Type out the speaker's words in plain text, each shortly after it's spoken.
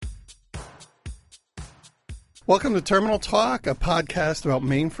Welcome to Terminal Talk, a podcast about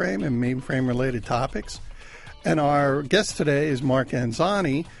mainframe and mainframe-related topics. And our guest today is Mark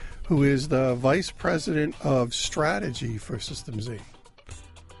Anzani, who is the Vice President of Strategy for System Z.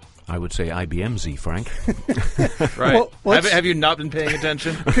 I would say IBM Z, Frank. Right. Well, have you not been paying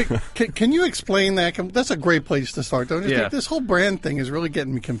attention? Can you explain that? That's a great place to start, don't you think? This whole brand thing is really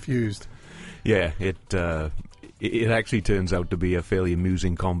getting me confused. Yeah, it actually turns out to be a fairly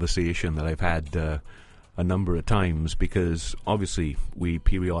amusing conversation that I've had a number of times, because obviously we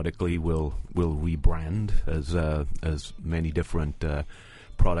periodically will rebrand as many different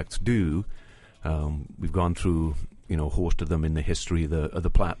products do. We've gone through a host of them in the history of the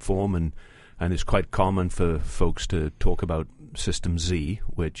platform, and it's quite common for folks to talk about System Z,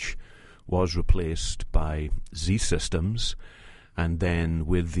 which was replaced by Z Systems, and then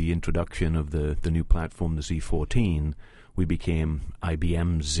with the introduction of the new platform, the Z14, we became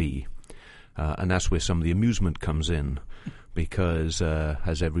IBM Z. And that's where some of the amusement comes in, because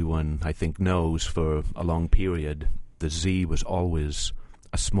as everyone, I think, knows, for a long period, the Z was always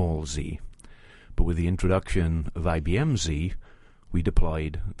a small z. But with the introduction of IBM Z, we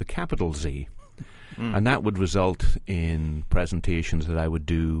deployed the capital Z. And that would result in presentations that I would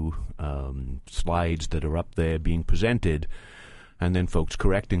do, slides that are up there being presented, and then folks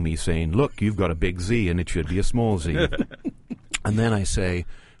correcting me saying, look, you've got a big Z and it should be a small z. And then I say,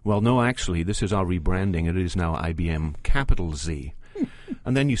 well, no, actually, this is our rebranding. It is now IBM capital Z.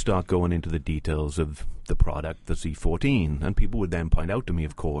 And then you start going into the details of the product, the Z14, and people would then point out to me,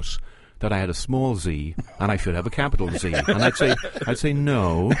 of course, that I had a small z and I should have a capital Z. And I'd say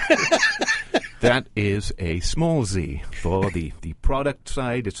no, that is a small z. For the product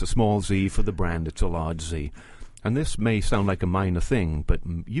side, it's a small z. For the brand, it's a large z. And this may sound like a minor thing, but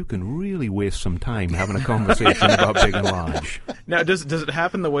you can really waste some time having a conversation about big and large. Now, does it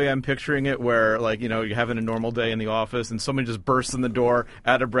happen the way I'm picturing it, where, you're having a normal day in the office and someone just bursts in the door,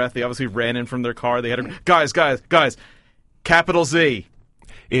 out of breath, they obviously ran in from their car, they had guys, capital Z.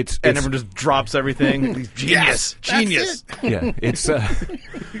 And everyone just drops everything. Genius. Yeah, it's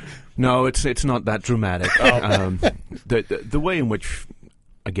no, it's not that dramatic. The way in which,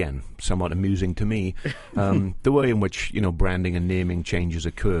 again, somewhat amusing to me, the way in which branding and naming changes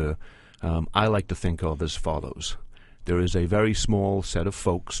occur, I like to think of as follows. There is a very small set of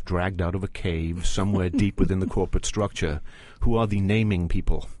folks dragged out of a cave somewhere deep within the corporate structure who are the naming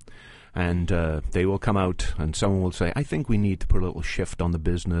people. And they will come out and someone will say, I think we need to put a little shift on the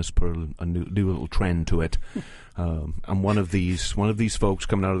business, put a new little trend to it. And one of these folks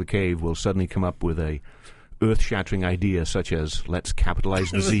coming out of the cave will suddenly come up with a earth-shattering idea such as, let's capitalize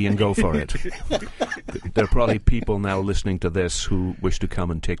the Z and go for it. There are probably people now listening to this who wish to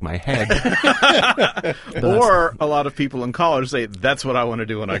come and take my head. Or a lot of people in college say, that's what I want to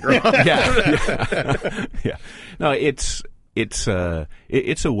do when I grow up. Yeah. No, it's a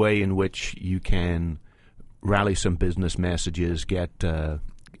way in which you can rally some business messages, get a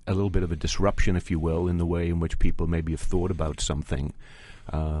little bit of a disruption, if you will, in the way in which people maybe have thought about something.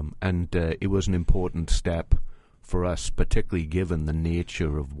 And it was an important step for us, particularly given the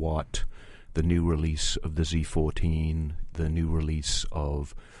nature of what the new release of the Z14, the new release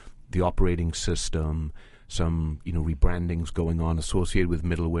of the operating system, some rebrandings going on associated with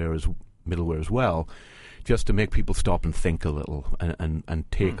middleware as well, just to make people stop and think a little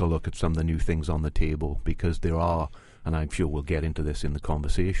and take a look at some of the new things on the table, because there are, and I'm sure we'll get into this in the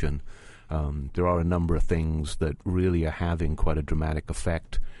conversation, there are a number of things that really are having quite a dramatic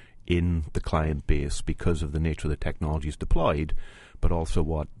effect in the client base because of the nature of the technologies deployed, but also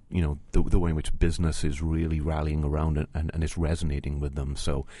what, the way in which business is really rallying around it and it's resonating with them.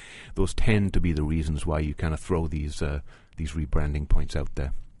 So those tend to be the reasons why you kind of throw these rebranding points out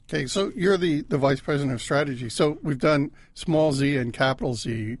there. Okay, so you're the Vice President of Strategy. So we've done small z and capital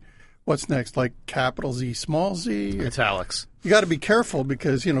Z. What's next? Like capital Z, small z? Italics. You got to be careful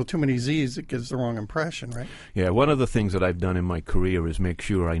because, too many Z's, it gives the wrong impression, right? Yeah, one of the things that I've done in my career is make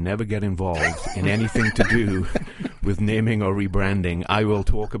sure I never get involved in anything to do with naming or rebranding. I will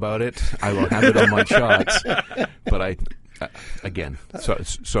talk about it. I will have it on my charts. But again,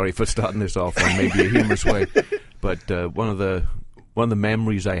 sorry for starting this off on maybe a humorous way, but one of the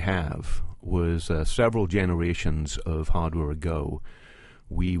memories I have was several generations of hardware ago.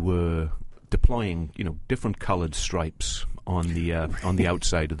 We were deploying, different colored stripes on the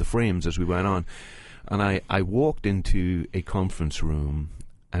outside of the frames as we went on. And I walked into a conference room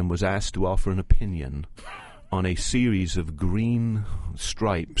and was asked to offer an opinion on a series of green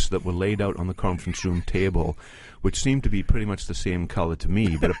stripes that were laid out on the conference room table, which seemed to be pretty much the same color to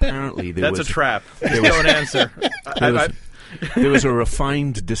me, but apparently there That's a trap. Don't answer. there was a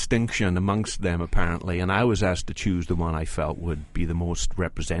refined distinction amongst them, apparently, and I was asked to choose the one I felt would be the most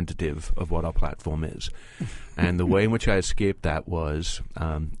representative of what our platform is. And the way in which I escaped that was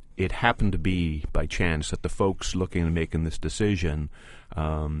it happened to be, by chance, that the folks looking and making this decision,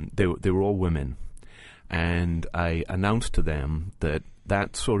 they were all women. And I announced to them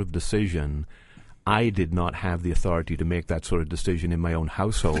that sort of decision, I did not have the authority to make that sort of decision in my own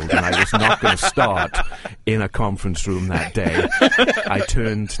household, and I was not going to start in a conference room that day. I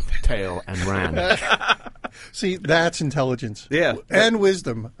turned tail and ran. See, that's intelligence. Yeah. And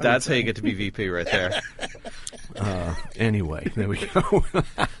wisdom. That's how you get to be VP right there. Anyway, there we go.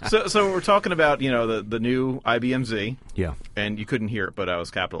 So we're talking about, the new IBM Z. Yeah. And you couldn't hear it, but I was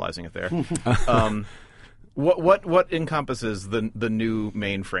capitalizing it there. What encompasses the new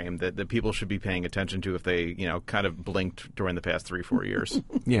mainframe that people should be paying attention to if they kind of blinked during the past 3-4 years?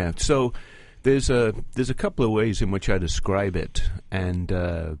 Yeah. So there's a couple of ways in which I describe it,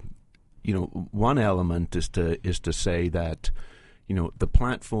 and one element is to say that the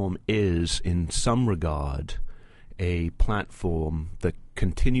platform is in some regard a platform that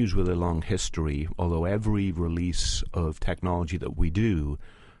continues with a long history, although every release of technology that we do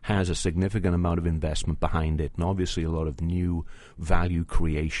has a significant amount of investment behind it, and obviously a lot of new value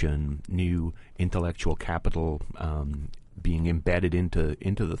creation, new intellectual capital being embedded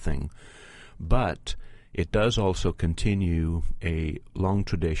into the thing. But it does also continue a long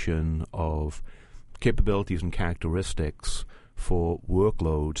tradition of capabilities and characteristics for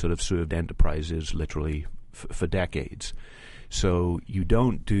workloads that have served enterprises literally for decades. So you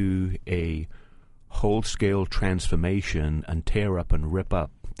don't do a whole-scale transformation and tear up and rip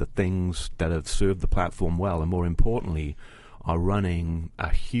up the things that have served the platform well, and more importantly, are running a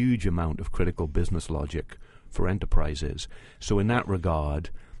huge amount of critical business logic for enterprises. So in that regard,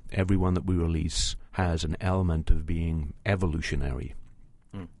 every one that we release has an element of being evolutionary.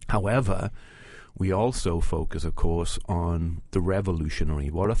 However, we also focus, of course, on the revolutionary.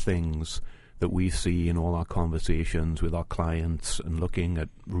 What are things that we see in all our conversations with our clients and looking at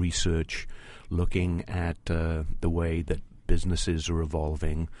research, looking at the way that businesses are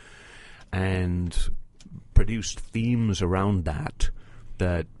evolving, and produce themes around that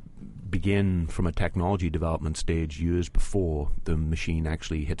begin from a technology development stage years before the machine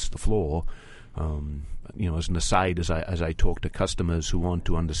actually hits the floor. As an aside, as I talk to customers who want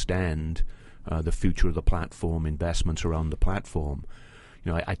to understand the future of the platform, investments around the platform,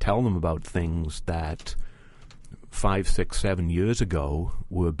 I tell them about things that 5, 6, 7 years ago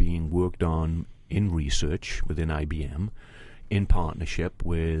were being worked on in research within IBM, in partnership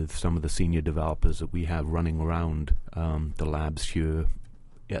with some of the senior developers that we have running around the labs here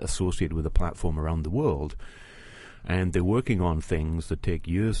associated with the platform around the world. And they're working on things that take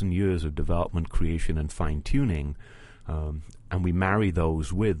years and years of development, creation, and fine-tuning, and we marry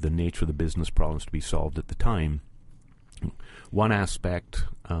those with the nature of the business problems to be solved at the time. One aspect,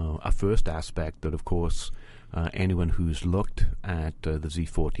 a first aspect that, of course, anyone who's looked at the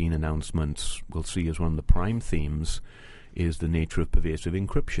Z14 announcements will see as one of the prime themes is the nature of pervasive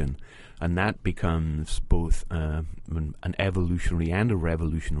encryption. And that becomes both an evolutionary and a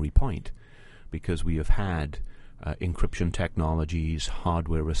revolutionary point, because we have had encryption technologies,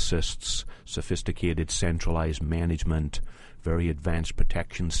 hardware assists, sophisticated centralized management, very advanced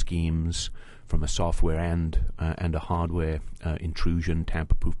protection schemes from a software and a hardware intrusion,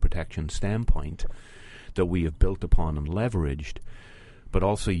 tamper-proof protection standpoint that we have built upon and leveraged, but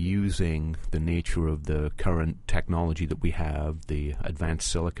also using the nature of the current technology that we have, the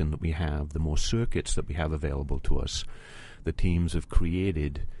advanced silicon that we have, the more circuits that we have available to us. The teams have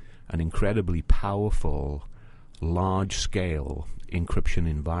created an incredibly powerful, large-scale encryption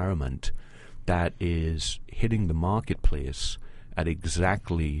environment that is hitting the marketplace at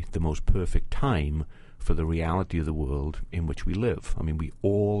exactly the most perfect time for the reality of the world in which we live. I mean, we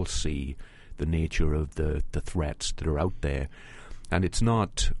all see the nature of the threats that are out there, and it's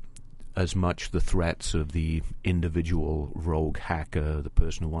not as much the threats of the individual rogue hacker, the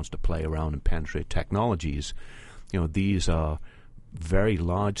person who wants to play around and penetrate technologies. These are very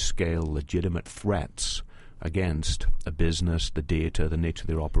large-scale, legitimate threats against a business, the data, the nature of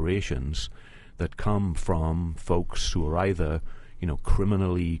their operations that come from folks who are either,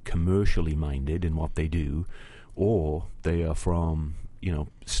 criminally, commercially minded in what they do, or they are from,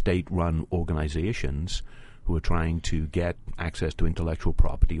 state-run organizations who are trying to get access to intellectual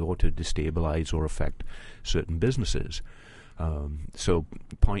property or to destabilize or affect certain businesses. So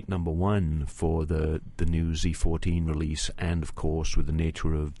point number one for the new Z14 release, and of course with the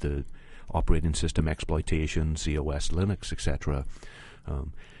nature of the operating system exploitation, z/OS, Linux, etc.,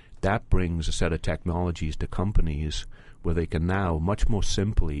 that brings a set of technologies to companies where they can now much more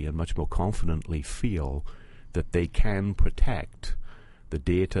simply and much more confidently feel that they can protect the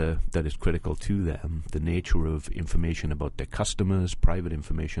data that is critical to them, the nature of information about their customers, private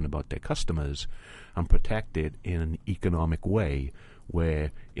information about their customers, and protect it in an economic way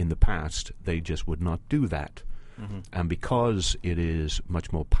where in the past they just would not do that. Mm-hmm. And because it is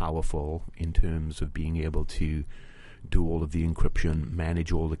much more powerful in terms of being able to do all of the encryption,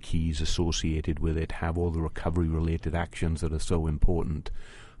 manage all the keys associated with it, have all the recovery-related actions that are so important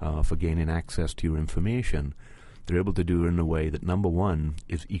for gaining access to your information, they're able to do it in a way that, number one,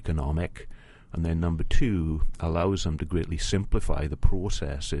 is economic, and then number two, allows them to greatly simplify the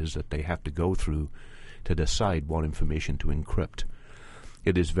processes that they have to go through to decide what information to encrypt.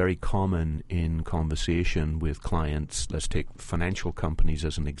 It is very common in conversation with clients, let's take financial companies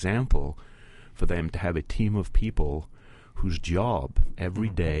as an example, for them to have a team of people whose job every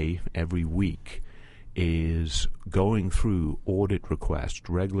day, every week, is going through audit requests,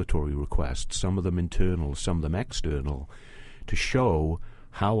 regulatory requests, some of them internal, some of them external, to show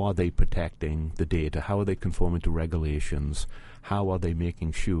how are they protecting the data, how are they conforming to regulations, how are they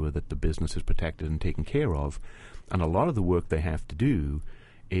making sure that the business is protected and taken care of. And a lot of the work they have to do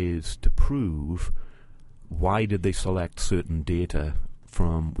is to prove why did they select certain data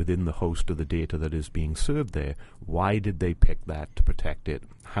from within the host of the data that is being served there. Why did they pick that to protect it?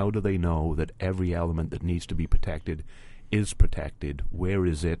 How do they know that every element that needs to be protected is protected? Where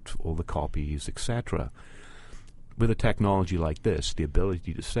is it? All the copies, etc. With a technology like this, the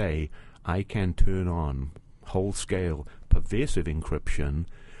ability to say, I can turn on whole-scale pervasive encryption,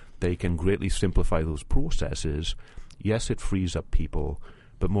 they can greatly simplify those processes. Yes, it frees up people,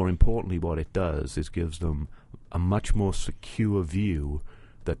 but more importantly, what it does is gives them a much more secure view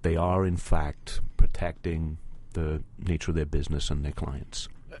that they are, in fact, protecting the nature of their business and their clients.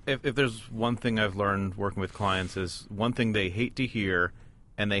 If there's one thing I've learned working with clients is one thing they hate to hear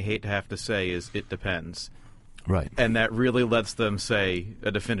and they hate to have to say is, it depends. Right. And that really lets them say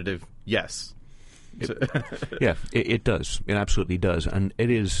a definitive yes. It does. It absolutely does. And it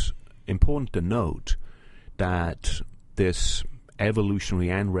is important to note that this evolutionary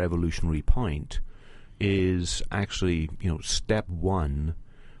and revolutionary point is actually, step one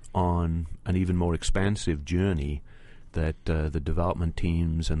on an even more expansive journey that the development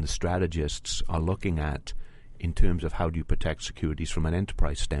teams and the strategists are looking at in terms of how do you protect securities from an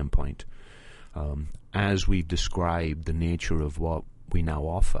enterprise standpoint. As we've described the nature of what we now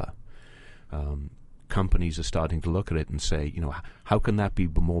offer, companies are starting to look at it and say, how can that be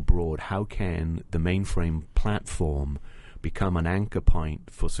more broad? How can the mainframe platform become an anchor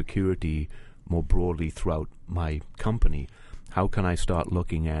point for security more broadly throughout my company? How can I start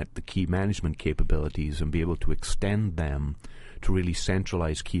looking at the key management capabilities and be able to extend them to really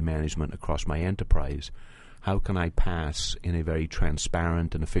centralize key management across my enterprise? How can I pass in a very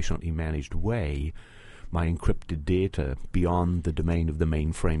transparent and efficiently managed way my encrypted data beyond the domain of the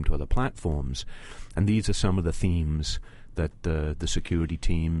mainframe to other platforms? And these are some of the themes that the security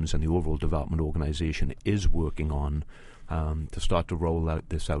teams and the overall development organization is working on to start to roll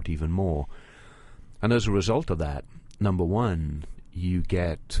this out even more. And as a result of that, number one, you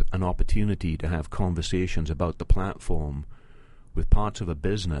get an opportunity to have conversations about the platform with parts of a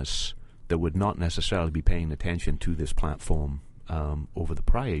business that would not necessarily be paying attention to this platform over the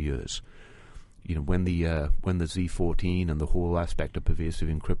prior years. When the Z14 and the whole aspect of pervasive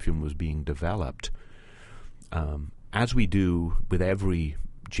encryption was being developed, as we do with every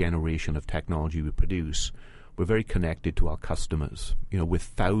generation of technology we produce, we're very connected to our customers. With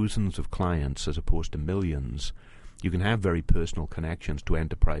thousands of clients as opposed to millions, you can have very personal connections to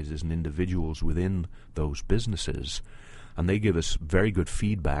enterprises and individuals within those businesses, and they give us very good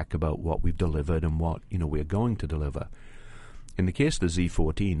feedback about what we've delivered and what we're going to deliver. In the case of the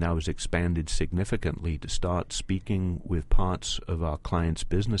Z14, now has expanded significantly to start speaking with parts of our clients'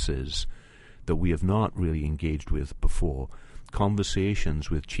 businesses that we have not really engaged with before. Conversations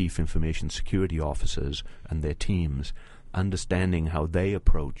with chief information security officers and their teams, understanding how they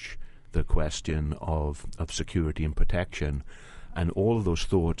approach the question of security and protection. And all of those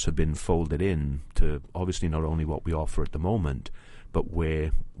thoughts have been folded in to obviously not only what we offer at the moment, but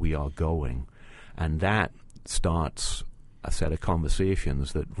where we are going. And that starts a set of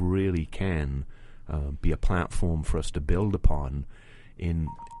conversations that really can be a platform for us to build upon in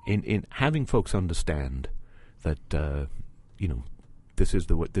having folks understand that this is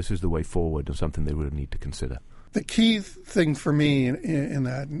the way forward and something they really need to consider. The key thing for me in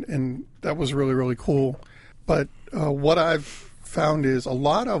that, and that was really, really cool, but what I've found is a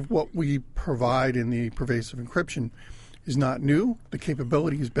lot of what we provide in the pervasive encryption is not new. The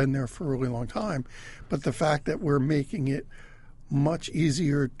capability has been there for a really long time. But the fact that we're making it much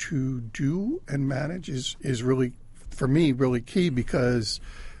easier to do and manage is really, for me, really key, because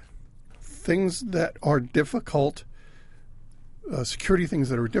things that are difficult, security things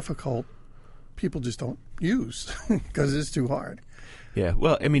that are difficult, people just don't use because it's too hard. Yeah,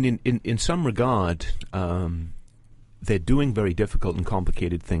 well, I mean, in some regard, they're doing very difficult and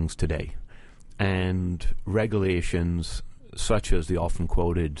complicated things today. And regulations such as the often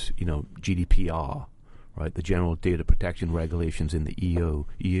quoted, GDPR, right, the General Data Protection Regulations in the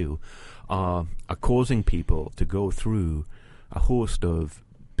EU are causing people to go through a host of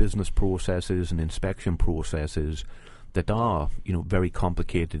business processes and inspection processes that are, very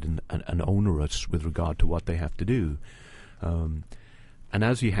complicated and onerous with regard to what they have to do. And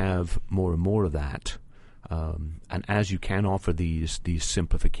as you have more and more of that, and as you can offer these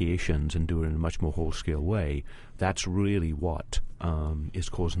simplifications and do it in a much more whole-scale way, that's really what is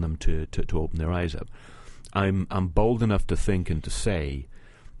causing them to open their eyes up. I'm bold enough to think and to say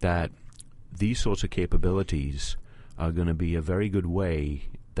that these sorts of capabilities are going to be a very good way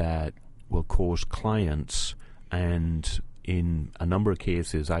that will cause clients, and in a number of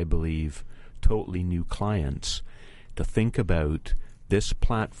cases, I believe, totally new clients, to think about this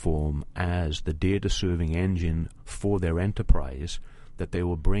platform as the data serving engine for their enterprise, that they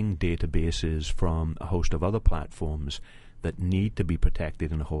will bring databases from a host of other platforms that need to be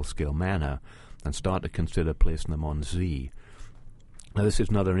protected in a whole-scale manner and start to consider placing them on Z. Now, this is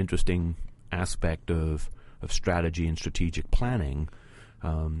another interesting aspect of strategy and strategic planning.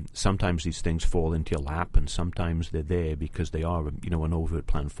 Sometimes these things fall into your lap, and sometimes they're there because they are, an overt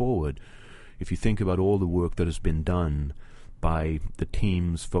plan forward. If you think about all the work that has been done by the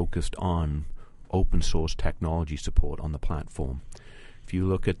teams focused on open source technology support on the platform, if you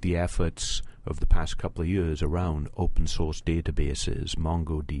look at the efforts of the past couple of years around open source databases,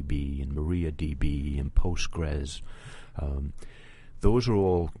 MongoDB and MariaDB and Postgres, those are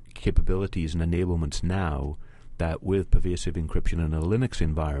all capabilities and enablements now that with pervasive encryption in a Linux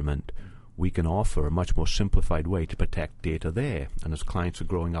environment, we can offer a much more simplified way to protect data there. And as clients are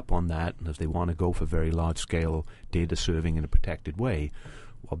growing up on that, and as they want to go for very large-scale data serving in a protected way,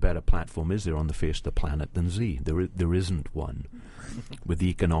 what better platform is there on the face of the planet than Z? There isn't one. With the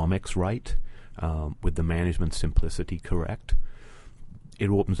economics right, with the management simplicity correct, it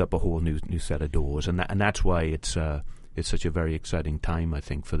opens up a whole new set of doors. And that's why it's such a very exciting time, I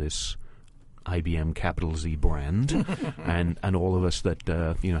think, for this IBM capital Z brand and all of us that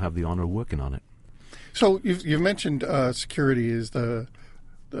have the honor of working on it. So you've mentioned security is the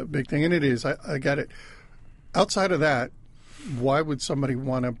big thing, and it is. I get it. Outside of that, why would somebody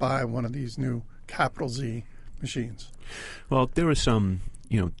want to buy one of these new capital Z machines? Well, there are some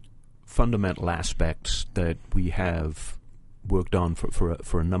fundamental aspects that we have worked on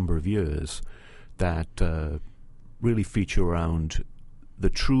for a number of years that really feature around the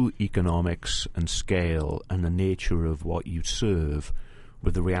true economics and scale and the nature of what you serve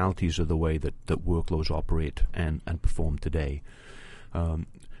with the realities of the way that workloads operate and perform today.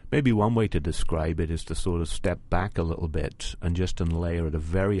 Maybe one way to describe it is to sort of step back a little bit and just layer at a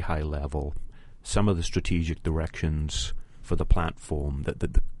very high level some of the strategic directions for the platform,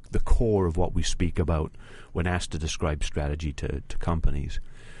 the core of what we speak about when asked to describe strategy to companies.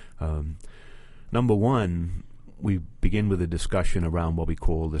 Number one, we begin with a discussion around what we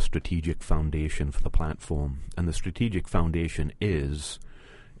call the strategic foundation for the platform. And the strategic foundation is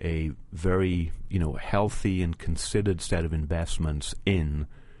a very, healthy and considered set of investments in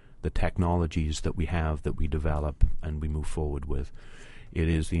the technologies that we have, that we develop, and we move forward with. It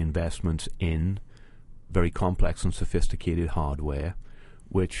is the investments in very complex and sophisticated hardware,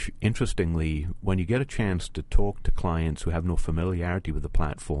 which, interestingly, when you get a chance to talk to clients who have no familiarity with the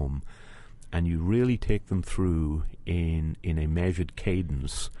platform, and you really take them through in a measured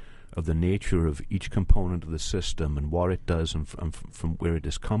cadence of the nature of each component of the system and what it does and from where it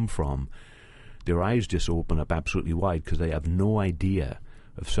has come from, their eyes just open up absolutely wide because they have no idea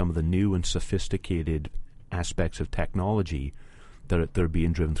of some of the new and sophisticated aspects of technology that are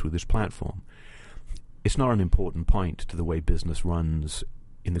being driven through this platform. It's not an important point to the way business runs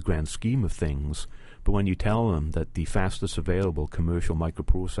in the grand scheme of things, but when you tell them that the fastest available commercial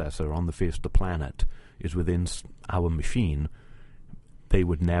microprocessor on the face of the planet is within our machine, they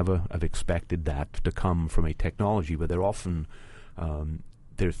would never have expected that to come from a technology where they're often,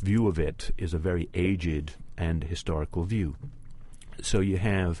 their view of it is a very aged and historical view. So you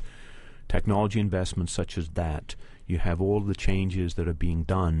have technology investments such as that. You have all the changes that are being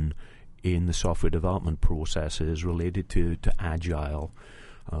done in the software development processes related to Agile.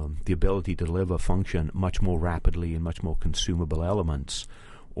 the ability to deliver function much more rapidly and much more consumable elements.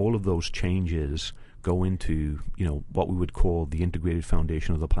 All of those changes go into, what we would call the integrated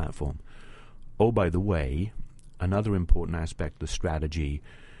foundation of the platform. Oh, by the way, another important aspect of strategy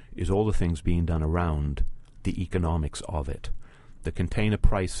is all the things being done around the economics of it. The container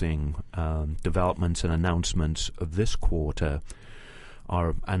pricing developments and announcements of this quarter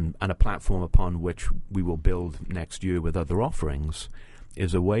are, and a platform upon which we will build next year with other offerings,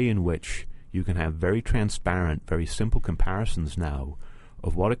 is a way in which you can have very transparent, very simple comparisons now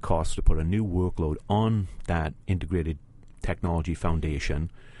of what it costs to put a new workload on that integrated technology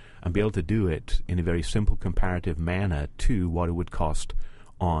foundation and be able to do it in a very simple comparative manner to what it would cost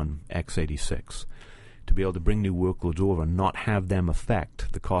on x86. To be able to bring new workloads over and not have them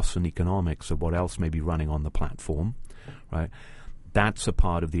affect the costs and economics of what else may be running on the platform, right? That's a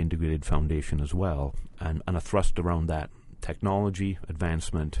part of the integrated foundation as well, and a thrust around that technology,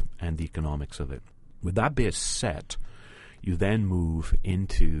 advancement, and the economics of it. With that base set, you then move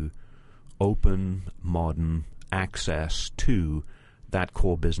into open, modern access to that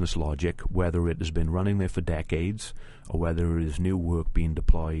core business logic, whether it has been running there for decades or whether it is new work being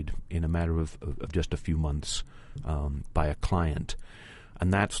deployed in a matter of just a few months by a client.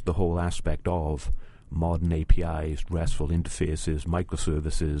 And that's the whole aspect of modern APIs, RESTful interfaces,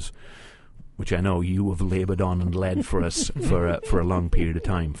 microservices, which I know you have labored on and led for us for a long period of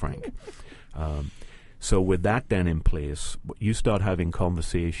time, Frank. So with that then in place, you start having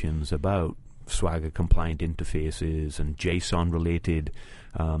conversations about Swagger compliant interfaces and JSON related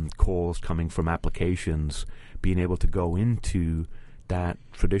calls coming from applications, being able to go into that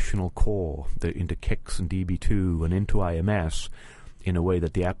traditional core, into Kix and DB2 and into IMS in a way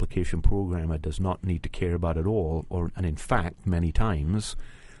that the application programmer does not need to care about at all, and in fact many times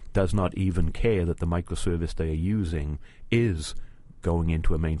does not even care that the microservice they are using is going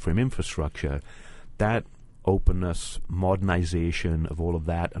into a mainframe infrastructure. That openness, modernization of all of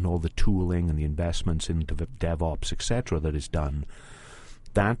that and all the tooling and the investments into DevOps, etc. that is done,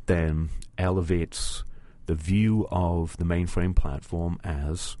 that then elevates the view of the mainframe platform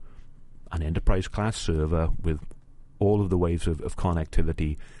as an enterprise-class server with all of the waves of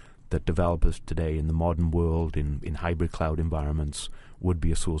connectivity that developers today in the modern world, in hybrid cloud environments, would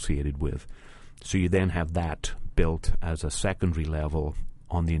be associated with. So you then have that built as a secondary level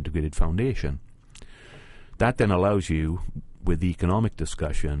on the integrated foundation. That then allows you, with the economic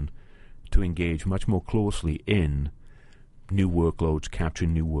discussion, to engage much more closely in new workloads,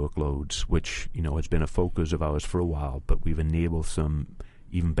 capturing new workloads, which has been a focus of ours for a while, but we've enabled some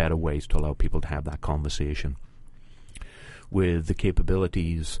even better ways to allow people to have that conversation. With the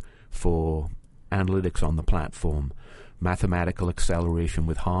capabilities for analytics on the platform, mathematical acceleration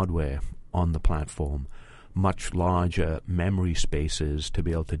with hardware on the platform, much larger memory spaces to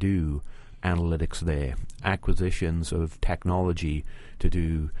be able to do analytics there, acquisitions of technology to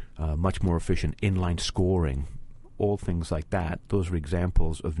do much more efficient inline scoring, all things like that. Those are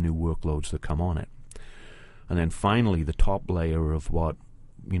examples of new workloads that come on it. And then finally, the top layer of what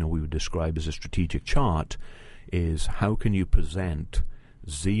we would describe as a strategic chart is how can you present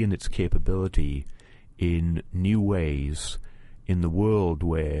Z and its capability in new ways in the world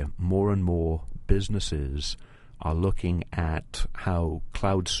where more and more businesses are looking at how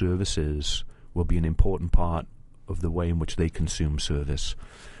cloud services will be an important part of the way in which they consume service.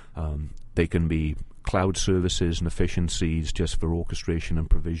 They can be cloud services and efficiencies just for orchestration and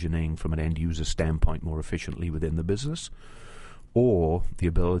provisioning from an end-user standpoint more efficiently within the business, or the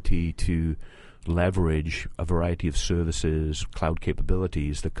ability to leverage a variety of services, cloud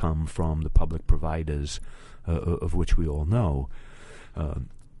capabilities that come from the public providers, of which we all know.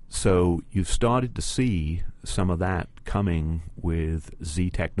 So you've started to see some of that coming with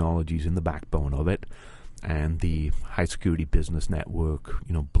Z Technologies in the backbone of it, and the high security business network,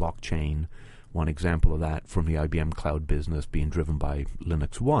 blockchain, one example of that from the IBM cloud business being driven by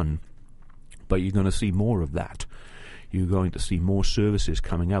Linux One. But you're going to see more of that. You're going to see more services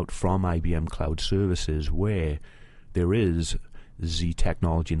coming out from IBM Cloud Services where there is Z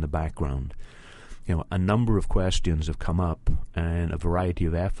technology in the background. A number of questions have come up and a variety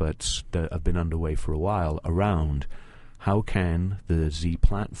of efforts that have been underway for a while around how can the Z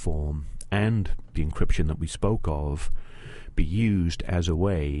platform and the encryption that we spoke of be used as a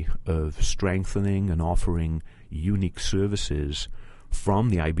way of strengthening and offering unique services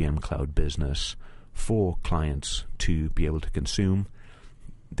from the IBM Cloud business for clients to be able to consume.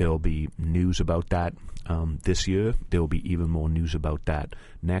 There'll be news about that this year. There'll be even more news about that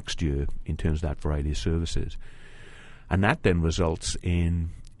next year in terms of that variety of services. And that then results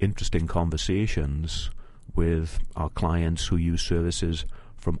in interesting conversations with our clients who use services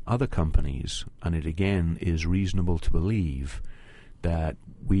from other companies, and it again is reasonable to believe that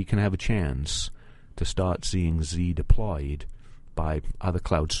we can have a chance to start seeing Z deployed by other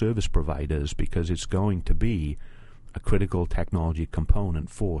cloud service providers, because it's going to be a critical technology component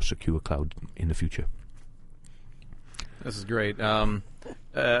for secure cloud in the future. This is great. I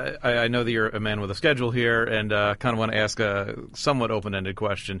know that you're a man with a schedule here, and kind of want to ask a somewhat open-ended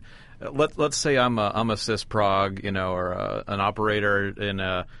question. Let's say I'm a sysprog, or an operator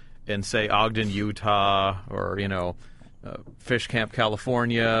in say Ogden, Utah, or Fish Camp,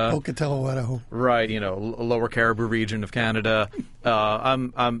 California, Pocatello, Idaho. Right, Lower Caribou region of Canada.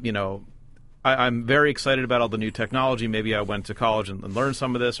 I'm very excited about all the new technology. Maybe I went to college and learned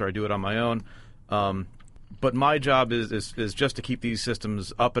some of this, or I do it on my own. But my job is just to keep these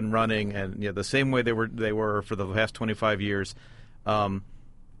systems up and running, and the same way they were for the past 25 years. And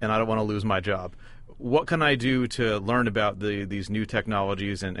I don't want to lose my job. What can I do to learn about these new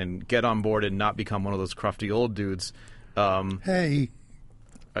technologies and get on board and not become one of those crufty old dudes? Hey,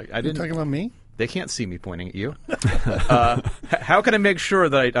 I didn't. You talking about me? They can't see me pointing at you. How can I make sure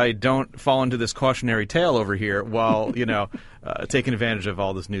that I don't fall into this cautionary tale over here while taking advantage of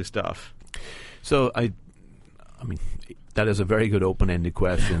all this new stuff? So I mean, that is a very good open-ended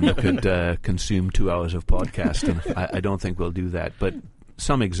question that could consume 2 hours of podcast, and I don't think we'll do that. But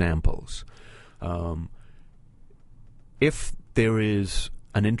some examples. If there is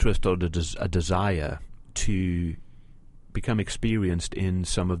an interest or a desire to become experienced in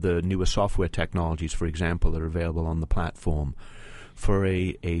some of the newer software technologies, for example, that are available on the platform, for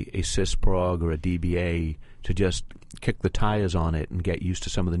a sysprog or a DBA to just kick the tires on it and get used to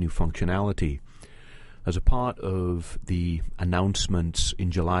some of the new functionality. As a part of the announcements in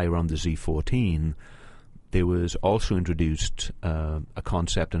July around the Z14, there was also introduced a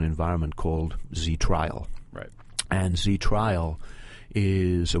concept and environment called Z-Trial. Right. And Z-Trial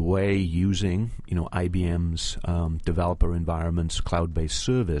is a way using, IBM's developer environments, cloud-based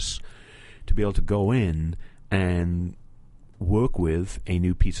service, to be able to go in and work with a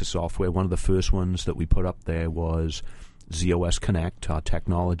new piece of software. One of the first ones that we put up there was z/OS Connect, our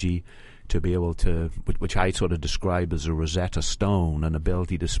technology to be able to, which I sort of describe as a Rosetta Stone, an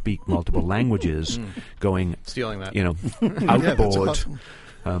ability to speak multiple languages, going, stealing that, outboard.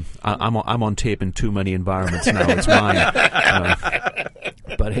 Yeah, I'm on tape in too many environments now. It's mine.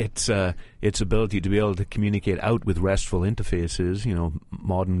 But its ability to be able to communicate out with RESTful interfaces,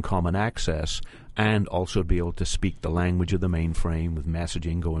 modern common access, and also be able to speak the language of the mainframe with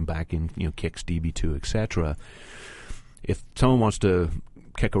messaging going back in, Kix, DB2, etc. If someone wants to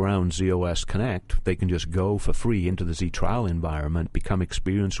kick around z/OS Connect, they can just go for free into the Z-Trial environment, become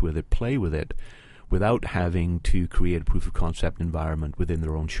experienced with it, play with it, without having to create a proof of concept environment within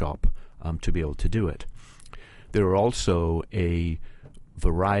their own shop to be able to do it. There are also a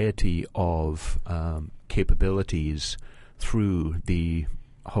variety of capabilities through the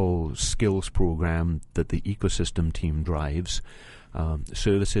whole skills program that the ecosystem team drives.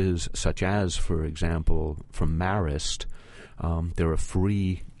 Services such as, for example, from Marist, there are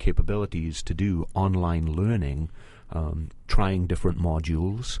free capabilities to do online learning, trying different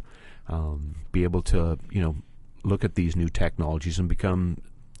modules, be able to, look at these new technologies and become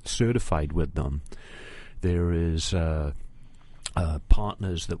certified with them. There is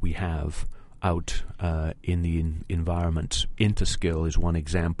partners that we have out in the environment. Interskill is one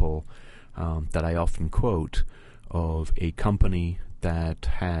example that I often quote of a company that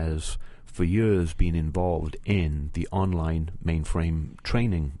has for years been involved in the online mainframe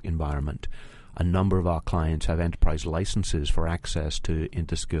training environment. A number of our clients have enterprise licenses for access to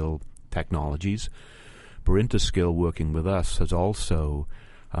Interskill technologies. But Interskill, working with us, has also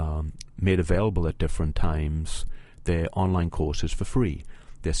made available at different times their online courses for free.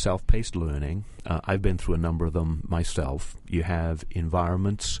 They're self-paced learning. I've been through a number of them myself. You have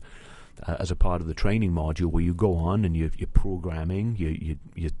environments as a part of the training module where you go on and you're programming,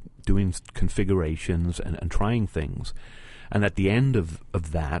 you're doing configurations and trying things. And at the end of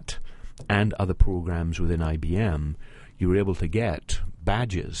that and other programs within IBM, you're able to get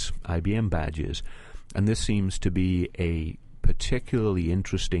badges, IBM badges. And this seems to be a particularly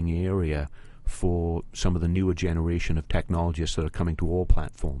interesting area for some of the newer generation of technologists that are coming to all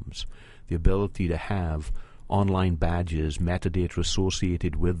platforms. The ability to have online badges, metadata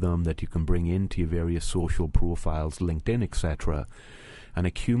associated with them that you can bring into your various social profiles, LinkedIn, etc., and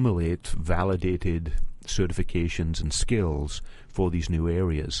accumulate validated certifications and skills for these new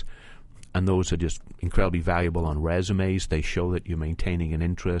areas. And those are just incredibly valuable on resumes. They show that you're maintaining an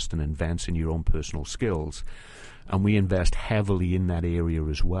interest and advancing your own personal skills. And we invest heavily in that area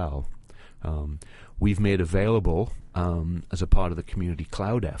as well. We've made available, as a part of the community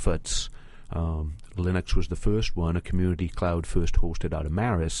cloud efforts, Linux was the first one, a community cloud first hosted out of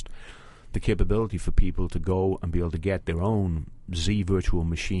Marist, the capability for people to go and be able to get their own Z virtual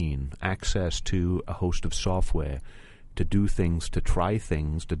machine, access to a host of software, to do things, to try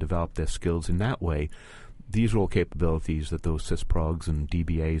things, to develop their skills in that way. These are all capabilities that those sysprogs and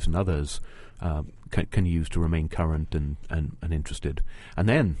DBAs and others can use to remain current and interested. And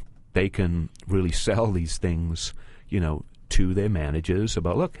then they can really sell these things, to their managers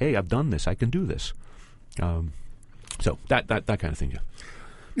about, look, hey, I've done this, I can do this. So that kind of thing, yeah.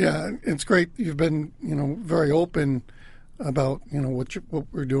 Yeah, it's great. You've been, very open about, what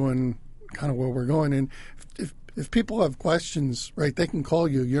we're doing, kind of where we're going. And if people have questions, right, they can call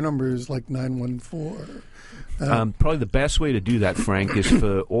you. Your number is like 914. Probably the best way to do that, Frank, is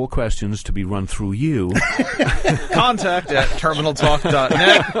for all questions to be run through you. Contact at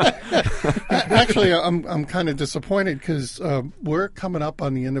terminaltalk.net. Actually, I'm kind of disappointed because we're coming up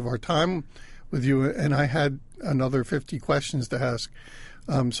on the end of our time with you, and I had another 50 questions to ask.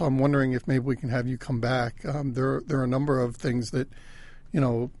 So I'm wondering if maybe we can have you come back. There are a number of things that,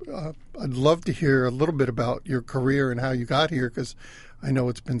 I'd love to hear a little bit about your career and how you got here, because I know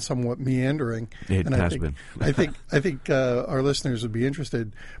it's been somewhat meandering. It has been. I think our listeners would be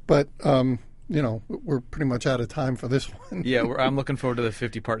interested, but we're pretty much out of time for this one. Yeah, I'm looking forward to the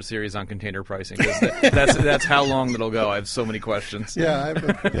 50-part series on container pricing, because that's how long it'll go. I have so many questions. Yeah, I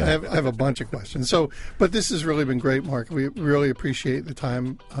have a bunch of questions. But this has really been great, Mark. We really appreciate the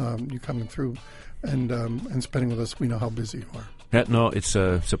time you coming through and spending with us. We know how busy you are. Yeah, no, it's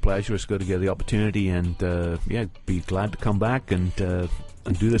a pleasure. It's good to get the opportunity, and be glad to come back and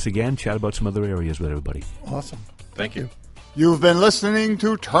do this again. Chat about some other areas with everybody. Awesome. Thank you. You've been listening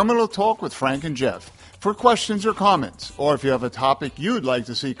to Terminal Talk with Frank and Jeff. For questions or comments, or if you have a topic you'd like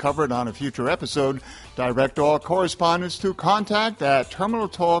to see covered on a future episode, direct all correspondence to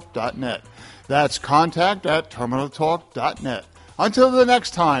contact@terminaltalk.net. That's contact@terminaltalk.net. Until the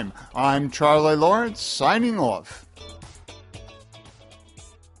next time, I'm Charlie Lawrence, signing off.